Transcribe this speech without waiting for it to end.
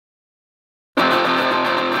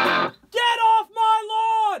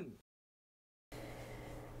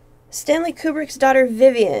Stanley Kubrick's daughter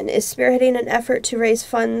Vivian is spearheading an effort to raise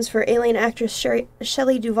funds for alien actress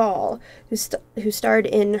Shelley Duvall, who starred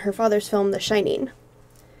in her father's film The Shining.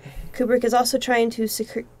 Kubrick is also trying to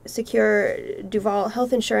secure Duvall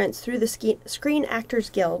health insurance through the Screen Actors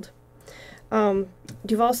Guild.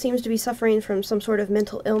 Duvall seems to be suffering from some sort of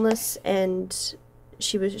mental illness, and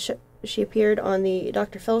she appeared on the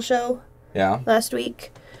Dr. Phil show last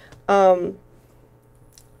week.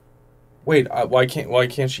 Wait, why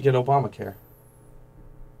can't she get Obamacare?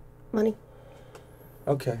 Money.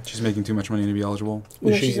 Okay. She's making too much money to be eligible.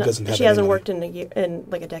 No, she hasn't worked in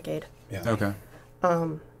like a decade. Yeah. Okay.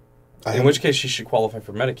 In which case, she should qualify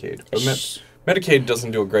for Medicaid. But Medicaid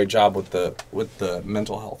doesn't do a great job with the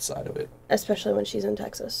mental health side of it. Especially when she's in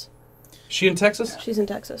Texas. She in Texas? She's in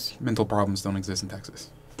Texas. Mental problems don't exist in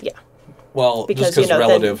Texas. Yeah. Well, just because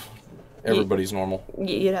relative, everybody's normal.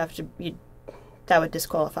 You'd have to... That would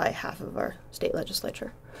disqualify half of our state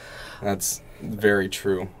legislature. That's very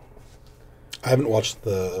true. I haven't watched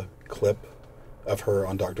the clip of her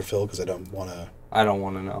on Dr. Phil because I don't want to... I don't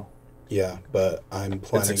want to know. Yeah, but I'm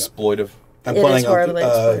planning... It's exploitive. I'm planning on horribly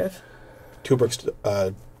exploitive. Kubrick's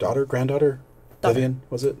granddaughter? Vivian,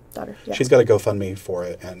 was it? Daughter, yeah. She's got a GoFundMe for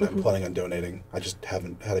it, and I'm planning on donating. I just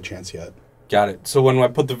haven't had a chance yet. Got it. So when I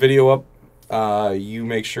put the video up, you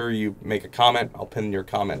make sure you make a comment. I'll pin your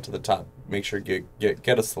comment to the top. Make sure you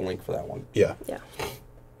get us the link for that one. Yeah. Yeah.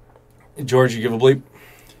 George, you give a bleep?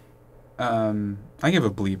 I give a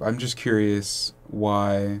bleep. I'm just curious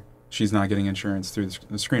why she's not getting insurance through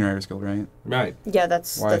the Screenwriters Guild, right? Right. Yeah,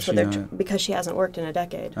 that's what they're... Because she hasn't worked in a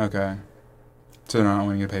decade. Okay. So they're not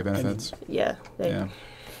wanting to pay benefits? Yeah. Yeah.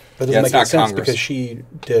 That doesn't make any sense because she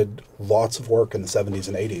did lots of work in the 70s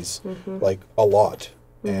and 80s. Like, a lot.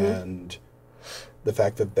 And the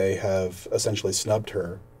fact that they have essentially snubbed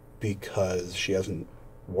her because she hasn't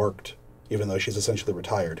worked, even though she's essentially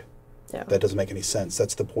retired. Yeah. That doesn't make any sense.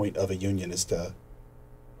 That's the point of a union, is to...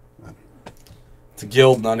 It's a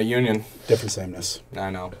guild, not a union. Different sameness.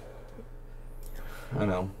 I know.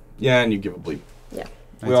 Yeah, and you give a bleep. Yeah.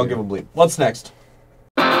 We all give a bleep. What's next?